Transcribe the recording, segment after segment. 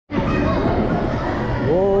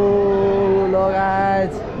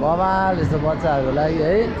बबाल यस्तो बच्चाहरूको लागि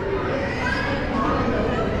है।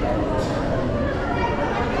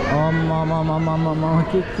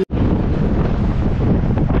 के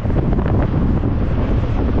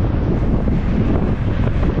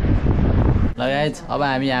गाइज अब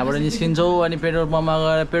हामी यहाँबाट निस्किन्छौँ अनि पेट्रोल पम्पमा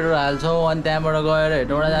गएर पेट्रोल हाल्छौँ अनि त्यहाँबाट गएर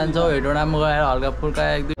हेटौँडा जान्छौँ। हेटौँडामा गएर हल्का फुल्का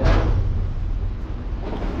एक दुई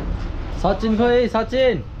सचिन खोइ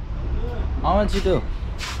सचिन आउन छिटो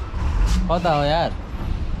कता हो यार।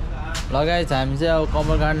 लगाइछ हामी चाहिँ अब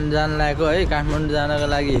कपाल काट्नु जानु लागेको है। काठमाडौँ जानको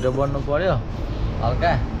लागि हिरो बन्नु पर्यो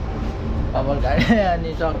हल्का कपाल काट्यो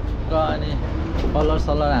अनि टक्क अनि कलर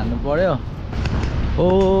सलर हान्नु पर्यो। ओ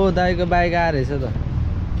दाइको बाइक आएर रहेछ त।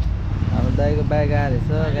 हाम्रो दाइको बाइक आएर रहेछ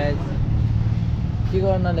गाइज। के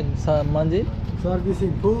गर्न मन्जी सर्भिसिङ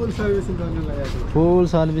फुल सर्भिसिङ गर्न लागेको। फुल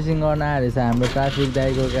सर्भिसिङ गर्न आएर रहेछ हाम्रो ट्राफिक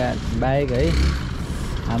दाइको बाइक है।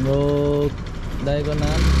 हाम्रो दाइको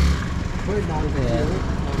नाम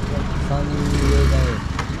सञ्जय दाइ।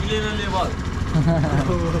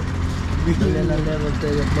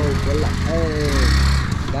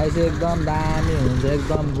 गाई चाहिँ एकदम दामी हुनुहुन्छ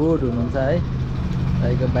एकदम गुड हुनुहुन्छ है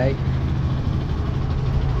दाइको बाइक।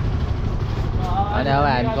 अनि अब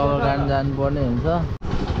हामी कभर काट्नु जानुपर्ने हुन्छ।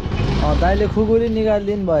 दाइले खुकुरी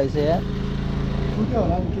निकालिदिनु भएछ यार।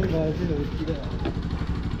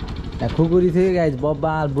 यहाँ खुकुरी थियो कि गाइज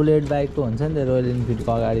बब्बाल बुलेट बाइकको हुन्छ नि त रोयल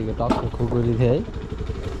इनफिल्डको अगाडिको टक्क खुकुरी थियो है।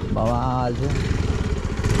 बब्बाल थियो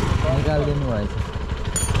निकालिदिनु भएछ।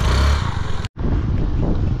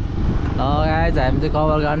 गाइज हामी चाहिँ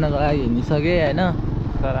कभर काट्नको लागि हिँडिसकेँ होइन।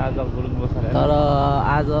 तर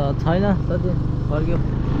आज छैन सधैँ फर्क्यो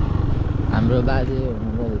हाम्रो बाजे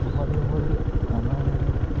हुनुहुँदो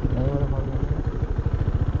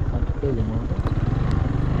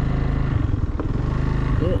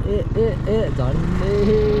ए झन्डै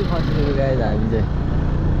खसेको गाइज हामी चाहिँ।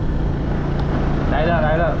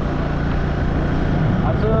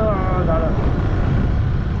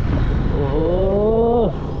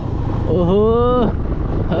 ओहो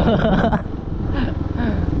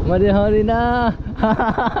म देखाउँदिन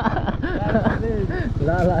ल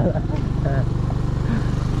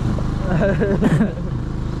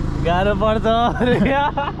गाह्रो पर्छ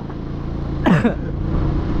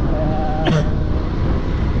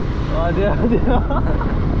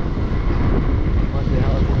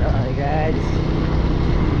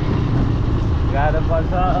गाह्रो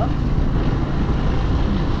पर्छ।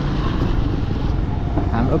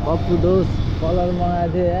 हाम्रो पप्पु दोष कलर मगाएको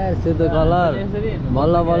थियो यार सेतो कलर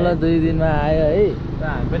बल्ल बल्ल 2 दिनमा आयो है।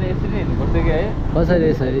 हामी पनि यसरी हिँड्नुपर्छ कि है। कसरी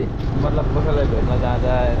यसरी मतलब कसैलाई भेट्न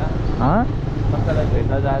जाँदा होइन कसैलाई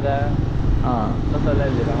भेट्न जाँदा कसैलाई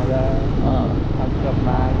भेटाउँदा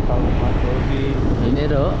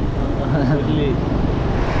हिँडेर हो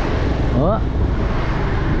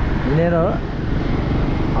हिँडेर हो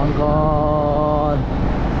अङ्कल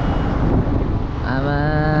आमा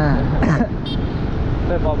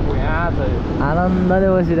पप्पु यहाँ छ आनन्दले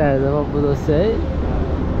बसिरहेको छ पप्पु दोष चाहिँ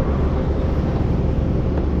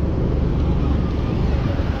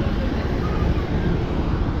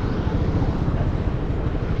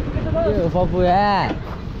है। पप्पु यहाँ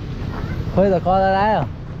खोइ त कलर आयो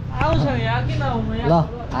ल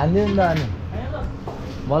हानिदिउँ नि त अनि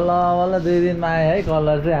बल्ल बल्ल 2 दिनमा आयो है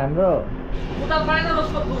कलर चाहिँ हाम्रो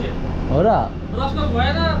हो र।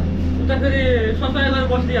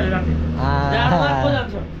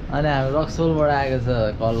 अनि हाम्रो रक्सोलबाट आएको छ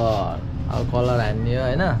कलर। अब कलर हान्ने हो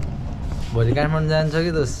होइन। भोलि काठमाडौँ जान्छ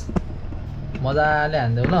कि दोस् मजाले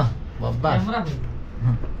हानिदेऊ ल बब्बा।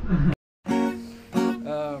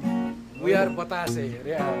 We are Batase.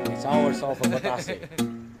 It's our song for Batase.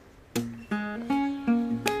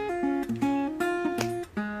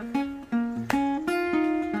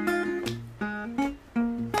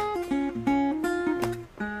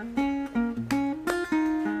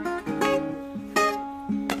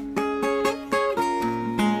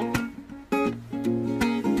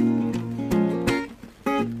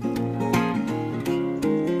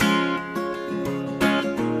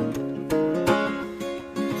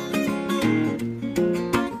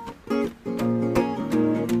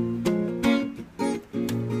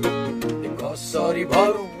 कसरी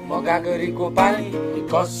भरौँ म गागरीको पानी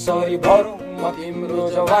कसरी भरौँ म तिम्रो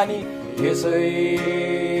जवानी यसै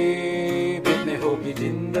बित्ने हो कि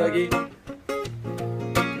जिन्दगी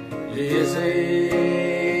यसै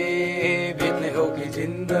बित्ने हो कि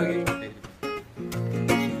जिन्दगी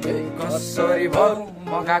कसरी भरौँ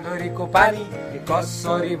म गागरीको पानी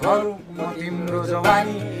कसरी भरौँ म तिम्रो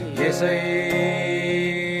जवानी यसै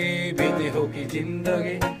बित्ने हो कि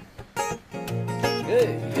जिन्दगी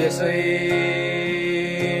यसै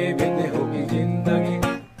बित्ने हो कि जिन्दगी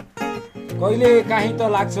कहिले काहीँ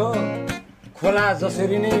त लाग्छ खोला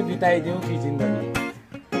जसरी नै बिताइदिउँ कि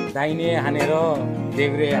जिन्दगी दाहिने हानेर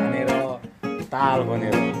देब्रे हानेर ताल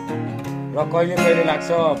बनेर र कहिले कहिले लाग्छ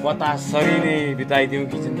बतासरी नै बिताइदिउँ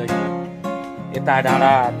कि जिन्दगी यता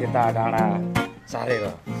डाँडा त्यता डाँडा चारेर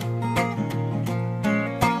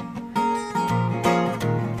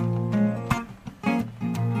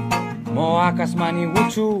म आकाशमा नि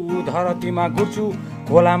उड्छु धरतीमा घुर्छु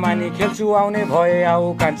खोलामा नि खेल्छु आउने भए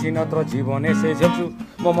आऊ कान्छी नत्र जीवन यसै झेल्छु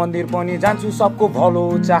म मन्दिर पनि जान्छु सबको भलो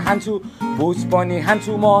चाहन्छु भुज पनि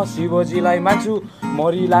हान्छु म शिवजीलाई मान्छु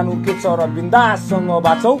मरि लानु के छ र बिन्दाससँग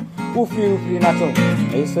बाँचौँ उफ्री उफ्री नाचौँ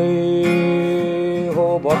यसै हो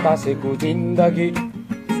बतासेको जिन्दगी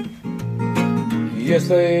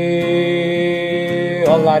यसै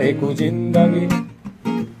हल्लारेको जिन्दगी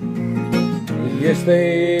यस्तै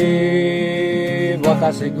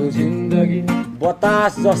बतासेको जिन्दगी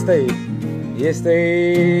बतास जस्तै यस्तै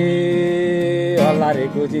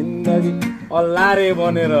हल्लारेको जिन्दगी हल्लारे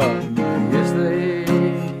बनेर यस्तै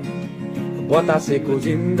बतासेको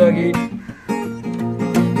जिन्दगी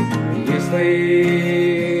यस्तै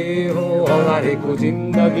हो हल्लारेको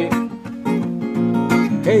जिन्दगी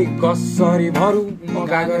हे कसरी भरू म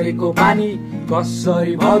गागरीको पानी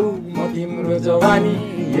कसरी भरू म तिम्रो जवानी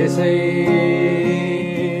यसै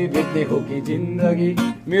बित्ने हो कि जिन्दगी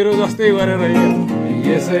मेरो जस्तै गरेर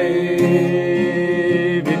यसै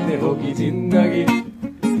बित्ने हो कि जिन्दगी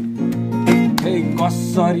हे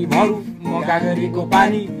कसरी भरू म गागरीको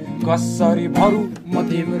पानी कसरी भरू म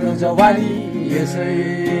तिम्रो जवानी यसै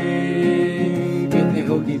बित्ने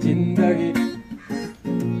हो कि जिन्दगी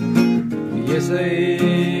यसै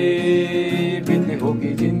बित्ने हो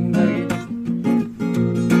कि जिन्दगी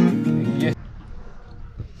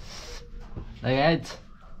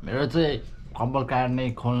मेरो चाहिँ कम्बल काट्ने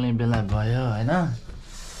खोल्ने बेला भयो होइन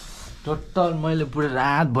टोटल मैले पुरै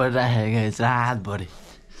रातभरि राखेको गाइज रातभरि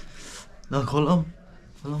ल खोलौँ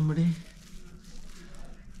बुढी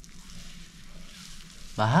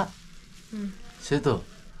भा सेतो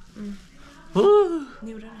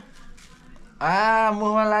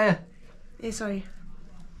मुखमा लाग्यो ए सरी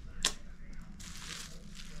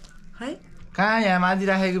है कहाँ यहाँ माथि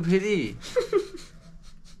राखेको फेरि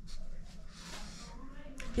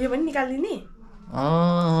यो पनि निकालिदिने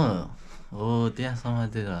हो त्यहाँ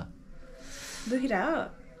समातेर दुखिरह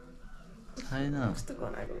छैन कस्तो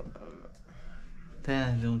बनाएको त्यहाँ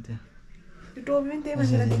ल्याउँ त्यहाँ त्यो टोपी पनि त्यही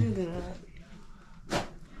भनेर दिनुहुँदैन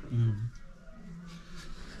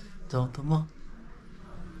जाउँ त म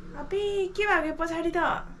अपी के भएको पछाडि त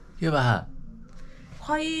के भा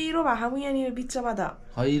खैरो भाखा म यहाँनिर बिचमा त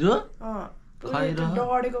खैरो खैरो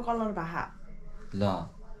डढेको कलर भाखा ल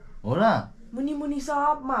हो र मुनि मुनि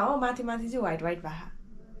सबमा हो माथि माथि चाहिँ व्हाइट व्हाइट भाखा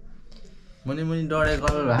मुनि मुनि डढेको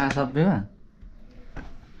कलर भाखा सबैमा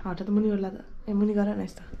हट त मुनि गर्ला त ए मुनि गर न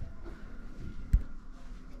यस्तो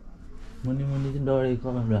मुनि मुनि चाहिँ डढेको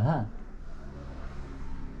कलर भाखा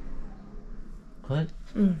खै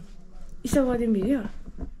यसो गरिदिउँ भिडियो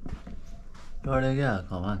डढ्यो क्या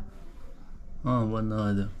कमान बन्द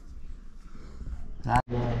गरिदियो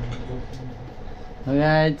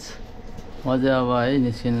गाइज म चाहिँ अब है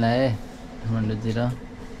निस्किन लाएँ काठमाडौँतिर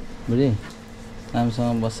बुढी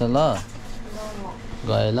राम्रोसँग बस्छ ल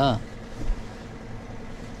गयो ल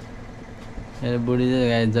मेरो बुढी चाहिँ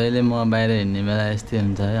गाई जहिले म बाहिर हिँड्ने बेला यस्तै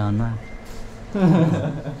हुन्छ है अनुहार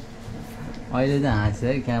अहिले चाहिँ हाँस्यो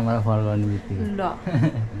है क्यामेरा फर्काउने बित्तिकै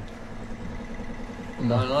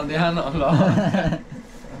नदेखाएर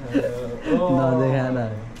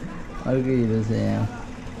अर्को हिरो छ यहाँ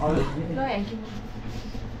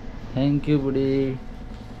थ्याङ्क यू बुढी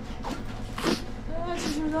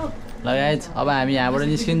लगाइज अब हामी यहाँबाट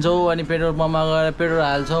निस्किन्छौँ अनि पेट्रोल पम्पमा गएर पेट्रोल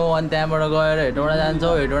हाल्छौँ अनि त्यहाँबाट गएर हेटौँडा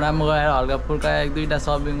जान्छौँ हेटौँडामा गएर हल्का फुल्का एक दुईवटा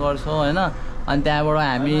सपिङ गर्छौँ होइन अनि त्यहाँबाट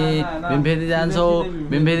हामी भीमफेदी जान्छौँ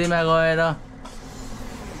भीमफेदीमा गएर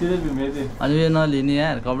अनि यो नलिने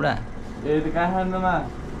यार कपडा ल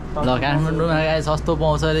काठमाडौँमा गाई सस्तो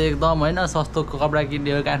पाउँछ अरे एकदम होइन सस्तो कपडा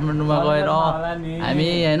किन्यो काठमाडौँमा गएर हामी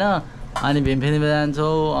होइन अनि भीमफेदीमा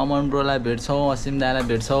जान्छौँ अमन ब्रोलाई भेट्छौँ असिम दाईलाई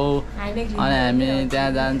भेट्छौँ अनि हामी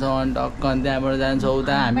त्यहाँ जान्छौँ अनि टक्क अनि त्यहाँबाट जान्छौँ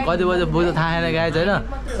त्यहाँ हामी कति बजी पुग्छ थाहा छैन गाई होइन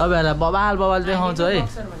तपाईँहरूलाई बबाल बबाल देखाउँछु है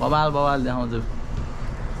बबाल बबाल देखाउँछु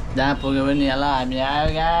जहाँ पुग्यो भने ल हामी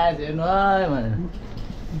आयो गाई हेर्नु है भनेर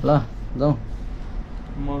ल जाउँ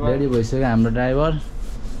रेडी भइसक्यो हाम्रो ड्राइभर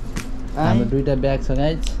हाम्रो दुईवटा ब्याग छ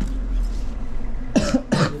गाइज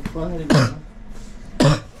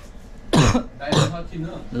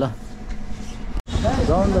ल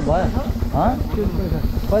जाउँ त भयो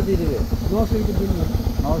कति रुपियाँ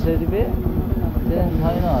 900 रुपियाँ ट्रेन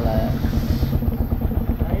छैन होला यार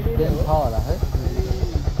ट्रेन छ होला है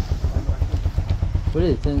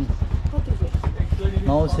पुरै चेन्ज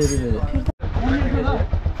 900 रुपियाँ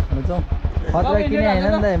खतरा किने होइन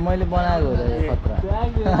नि त मैले बनाएको हो त यो खतरा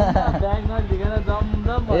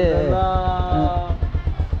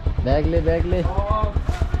ब्यागले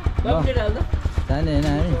जाने होइन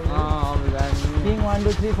हामी किङ 1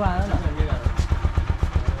 2 3 4 हाल न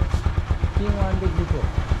किङ 1 2 3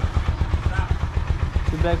 4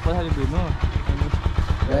 ब्याग पछाडि भिड्नु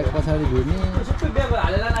ब्याग पछाडि भिड्ने सबै ब्याग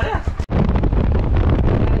हालेर लाडा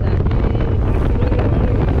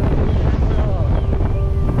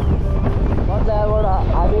पन्जाबबाट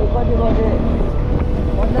हामी कति बजे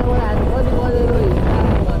पन्जाबबाट हामी कति बजे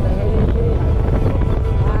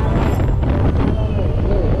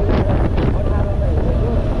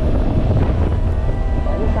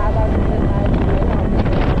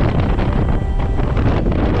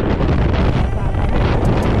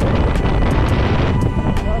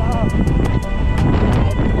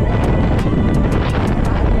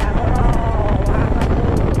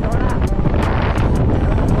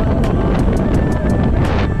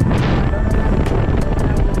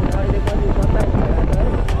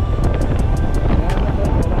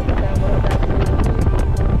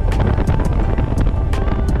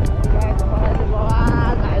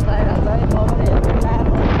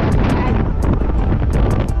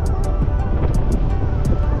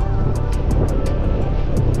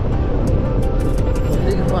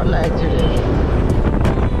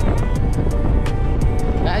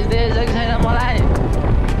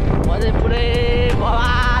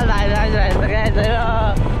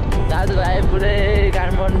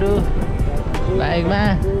बाइकमा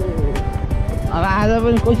अब आज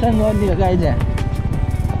पनि क्वेसन गरिदियो गाइज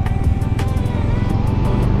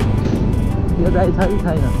यो दाइ छ कि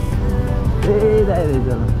छैन ए दाइ रहेछ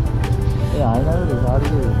ए होइन रहेछ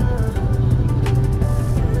अर्को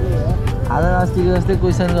आज अस्तिको जस्तै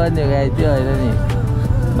क्वेसन गरिदियो गाइज त्यो होइन नि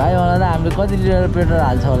भाइ मलाई त हामीले कति लिटर पेट्रोल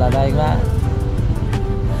हाल्छ होला बाइकमा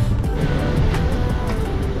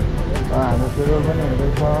हाम्रो पेट्रोल पनि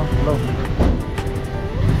हुँदैछ ल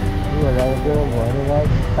 2000 पेट्रोल भएर गाइज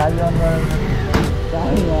चाबी अन गरेर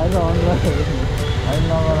चाबी भएर अन गरेर होइन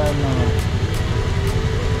नगर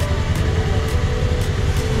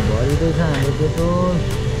भरिँदैछ हाम्रो पेट्रोल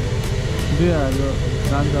 2000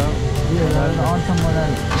 जान्छ 2000 अनसम्म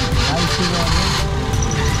जान्छ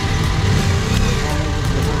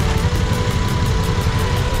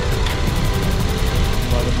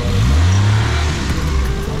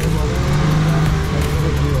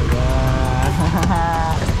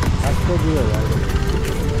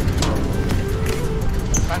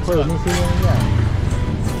खोइ निस्किँदैन क्या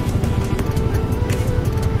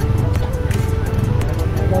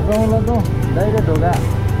ल जाउँ डाइरेक्ट ढोका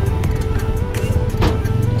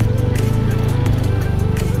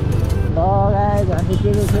लगाए झन्डै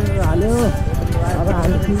पेट्रोल हाल्यो अब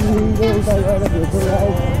हामी सिधै उता गएर भेट्यो के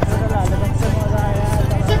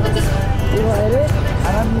भयो अरे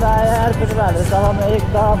आनन्द आयो यार पेट्रोल हालेर चलाउनु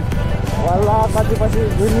एकदम वल्ला पछि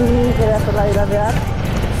जुनीको जस्तो लागिरहेको यार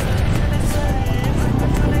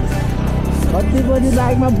कति बजी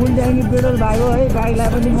बाइकमा फुल ट्याङ्की पेट्रोल भएको है बाइकलाई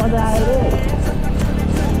पनि मजा आयो रे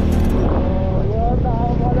यो त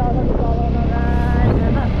अब मजा आउँछ चलाउन गाइस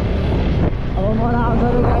होइन अब मजा आउँछ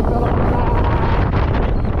रे गाइस चलाउन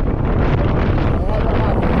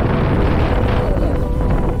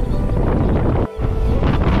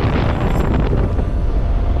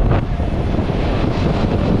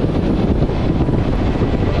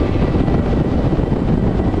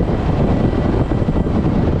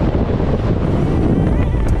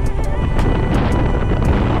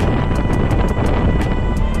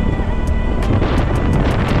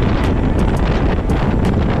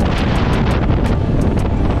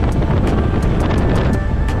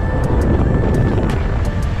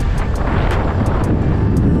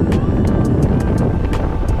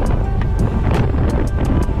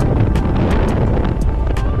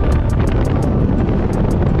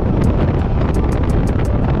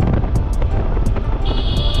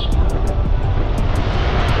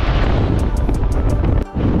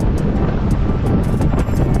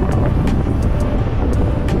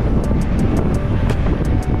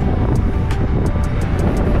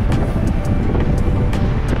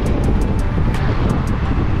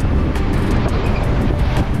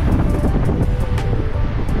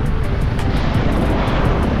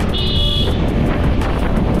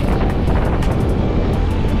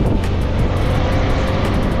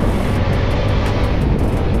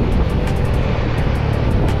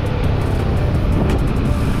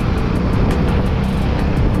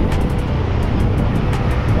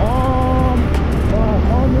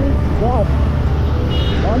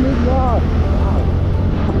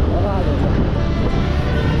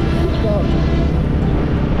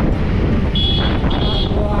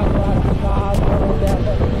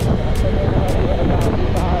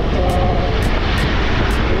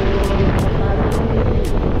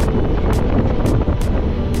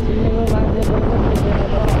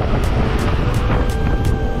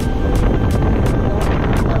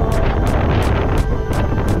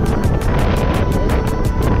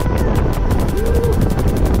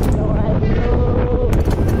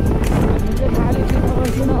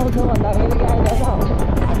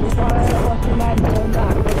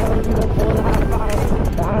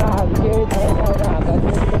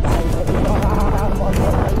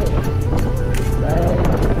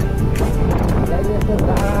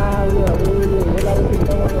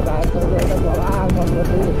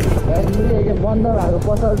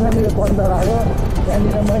बन्द राख्यो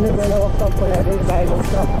त्यहाँनिर मैले बेला वक्त पठाइदिएको बाइक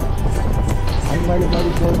वक्त अनि मैले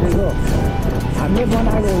बढी सोचेको हामीले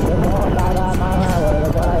बनाएको हुन्छ म दादा मामा भएर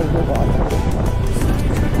बनाएको घर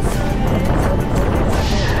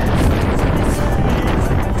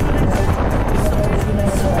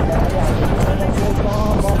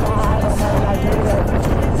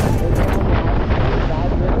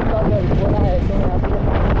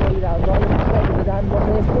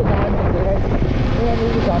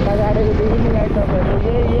झन्डा गाडेको देखि नै तपाईँहरू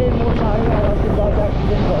यही मोडमा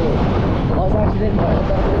एक्सिडेन्ट भयो एक्सिडेन्ट भयो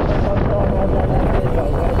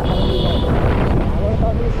अब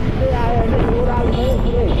तपाईँ सिधै आयो भने ओह्रालो भयो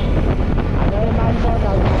पुरै हामीलाई मान्छे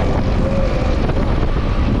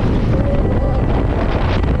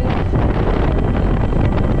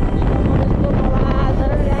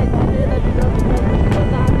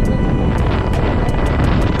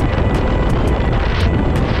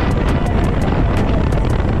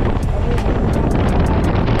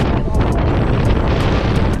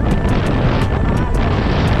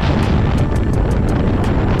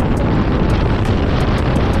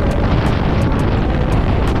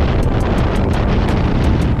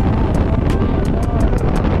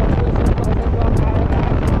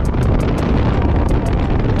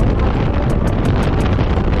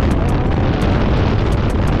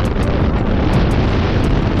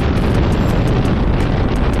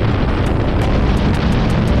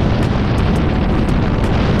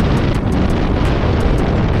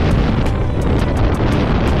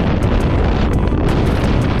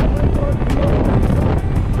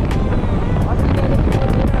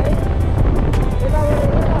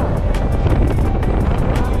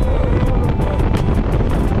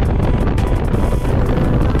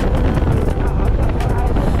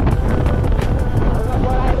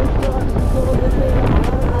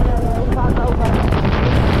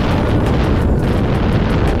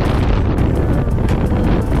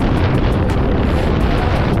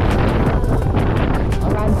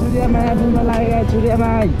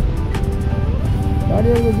चुरियामाई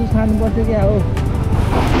अलिअलि जुस खानुपर्छ क्या हो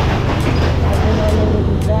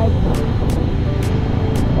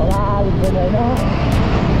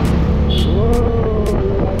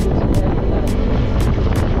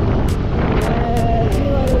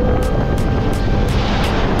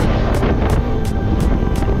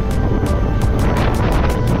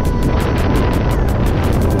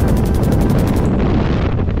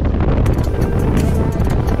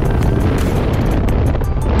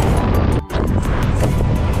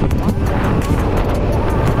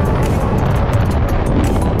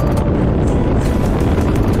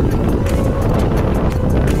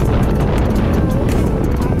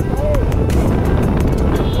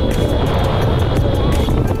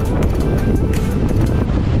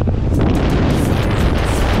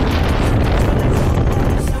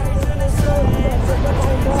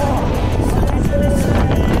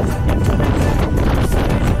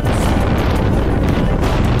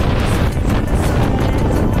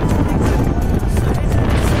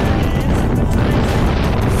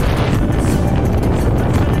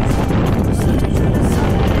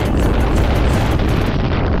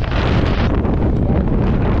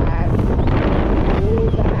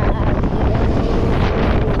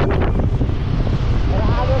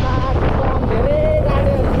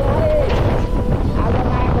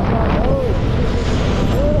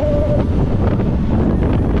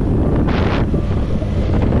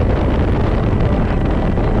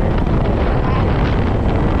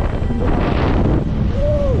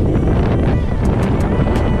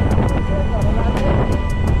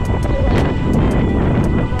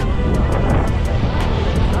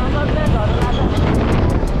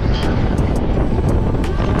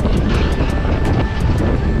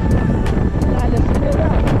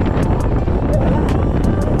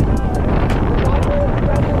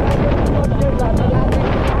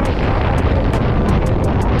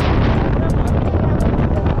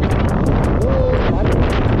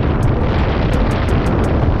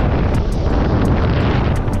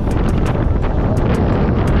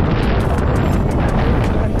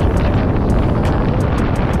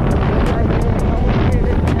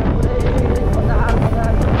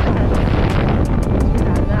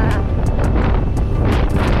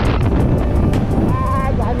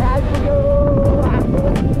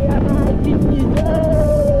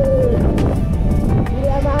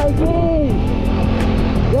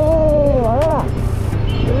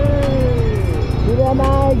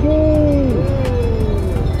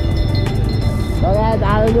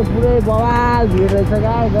अहिले पुरै बवाल भिड रहेछ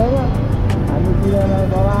गाइस हैन हामीतिरमा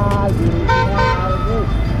बवाल भिड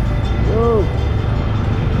यो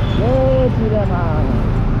चिरमा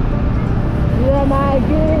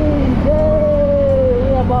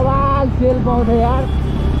बवाल सेल पाउँछ यार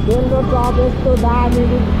सेलको टप यस्तो दामी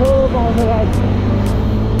रुखो पाउँछ यार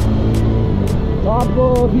चपको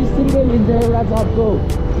 20 रुपियाँ लिन्छ एउटा चपको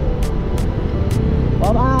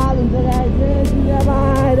बवाल हुन्छ गाइस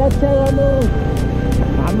सूर्यमाई रक्षा गर्नु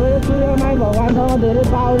हाम्रो यो सूर्यमाई भगवानसँग धेरै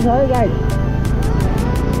पावर छ है गाइस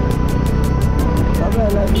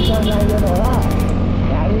तपाईँहरूलाई विश्वास लाग्दैन होला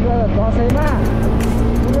यहाँनिर दसैँमा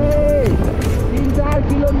पुरै 3-4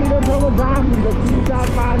 किलोमिटरसम्म जाम हुन्छ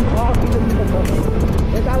 3-4-5-6 किलोमिटरसम्म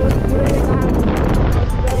यताबाट पुरै जाम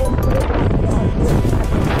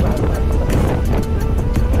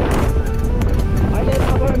अहिले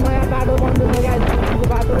तपाईँ नयाँ बाटो बन्दैछ गाइस पुलको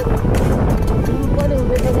बाटो पुल पनि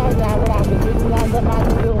हुँदैछ गाइस यहाँबाट हाम्रो पुल लान्छ 5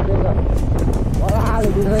 रुपियाँ हुँदैछ बराल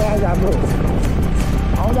हुँदैछ गाइस हाम्रो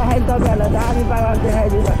आउँदाखेरि तपाईँहरूलाई दामी पाराले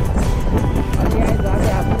देखाइदिन्छ अनि यहाँ झन्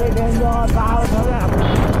यहाँ पुरै डेन्जर पावर छ क्या हाम्रो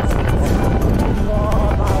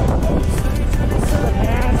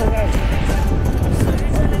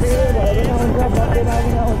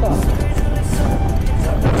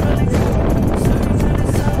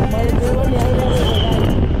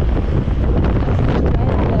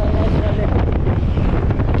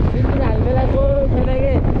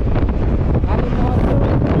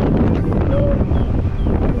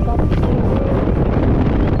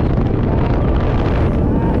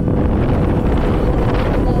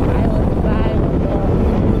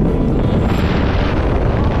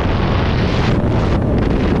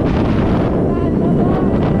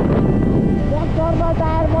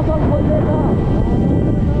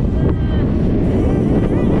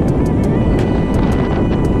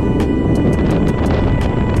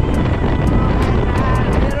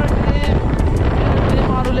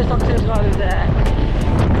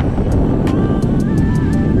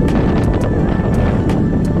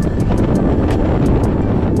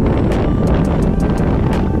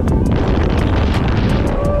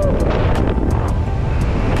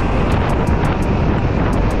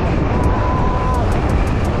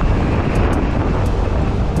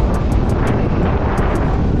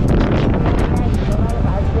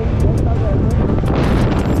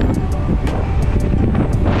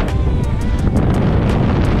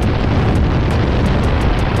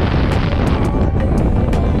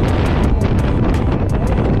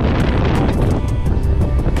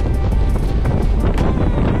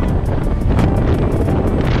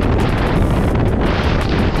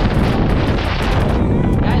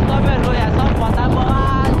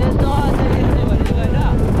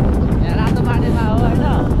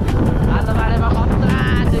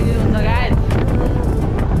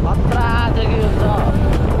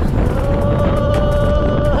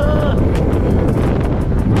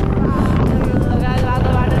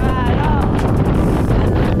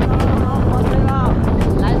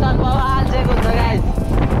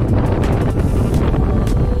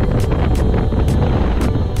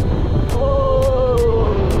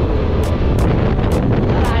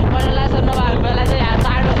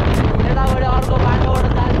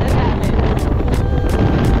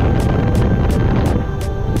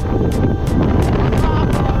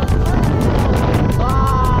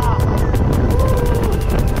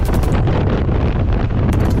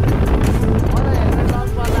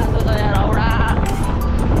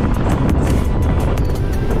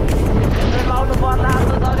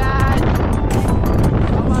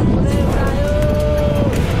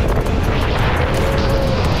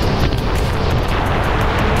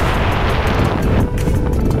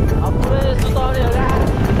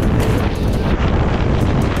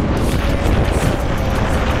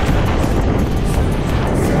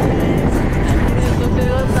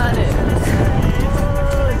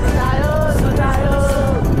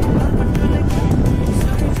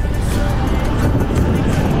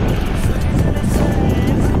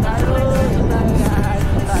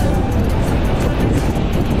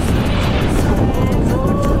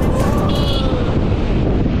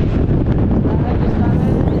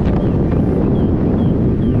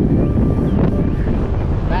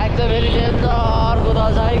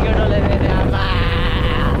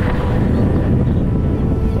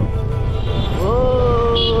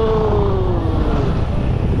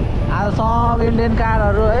इन्डियन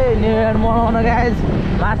कारहरू है न्यू इयर मनाउन गाइस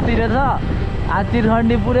मासतिर छ आज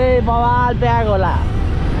चिरखण्डी पुरै बवाल प्याक होला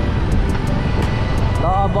ल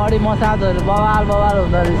बडी मसाजहरू बवाल बवाल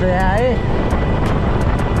हुँदो रहेछ यहाँ है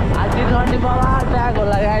आज चिरखण्डी बवाल प्याक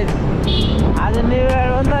होला गाइस आज न्यू इयर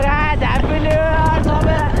हो नि त गाइस ह्याप्पी न्यू इयर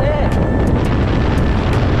सबैलाई ए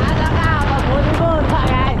आज कहाँ अब भोलिको हुन्छ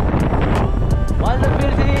गाइस मैले त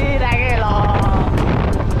बिर्सिराखेँ ल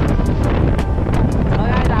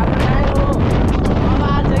गाइस हाम्रो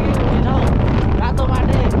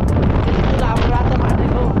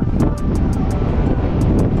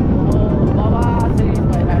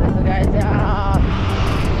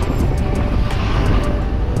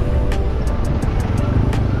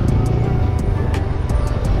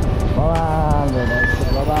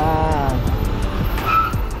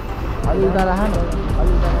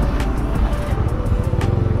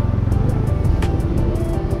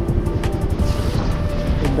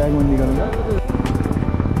बाइक बन्दी गर्नु त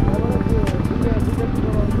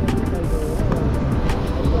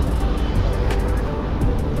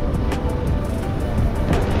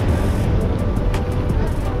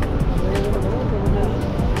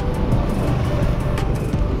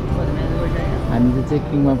हामी चाहिँ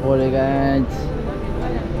चेकिङमा पऱ्यो गाइज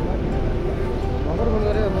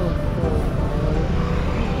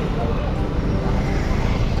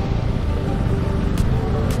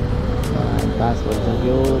पास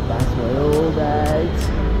भइसक्यो पास भयो गाइज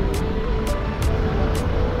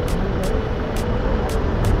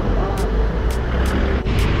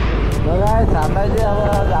हामीलाई चाहिँ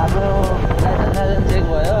अब हाम्रो लाइसेन्स चेक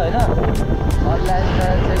भयो होइन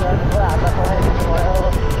लाइसेन्स चेक गर्नु भयो हामीलाई पठाइदिनु भयो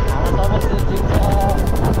हाम्रो सबै चिज ठिक छ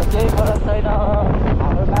हाम्रो केही फरक छैन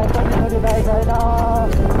हाम्रो बाइक पनि मोडिफाई छैन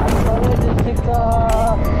हाम्रो सबै चिज ठिक छ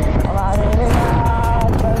अब हामी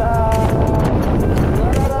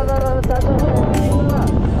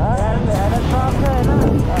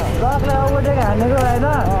ट्रकले ओभरटेक हानेको होइन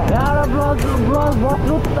यहाँबाट ब्लक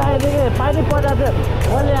सुताइदियो कि पानी पर्दा थियो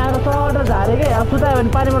मैले यहाँ सबाट झारेँ कि अब सुतायो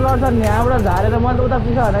भने पानीमा लड्छ नि यहाँबाट झारेर मैले उता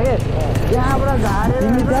पिछा भने कि यहाँबाट झारेर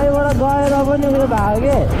त्यहीँबाट गएर पनि उयो भयो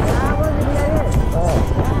कि